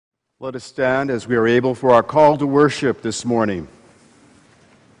Let us stand as we are able for our call to worship this morning.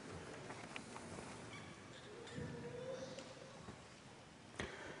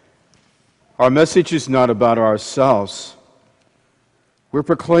 Our message is not about ourselves. We're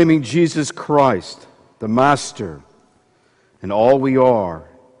proclaiming Jesus Christ, the Master, and all we are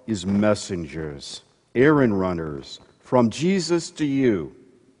is messengers, errand runners, from Jesus to you.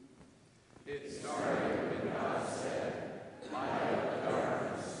 It started when God said, "Light up the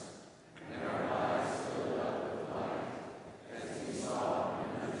darkness," and our lives filled up with light as we saw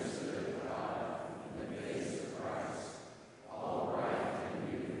and understood God in the face of Christ, all right and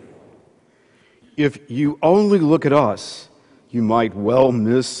beautiful. If you only look at us, you might well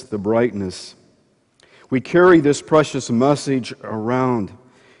miss the brightness. We carry this precious message around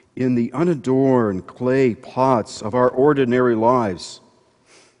in the unadorned clay pots of our ordinary lives.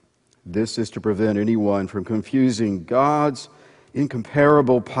 This is to prevent anyone from confusing God's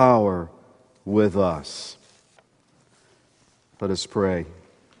incomparable power with us. Let us pray.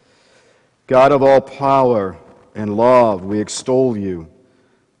 God of all power and love, we extol you.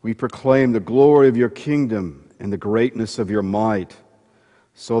 We proclaim the glory of your kingdom and the greatness of your might,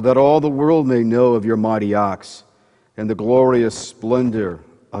 so that all the world may know of your mighty acts and the glorious splendor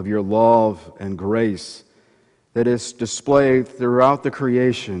of your love and grace that is displayed throughout the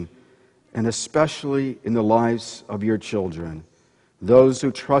creation and especially in the lives of your children, those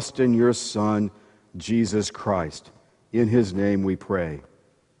who trust in your Son, Jesus Christ. In his name we pray.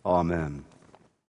 Amen.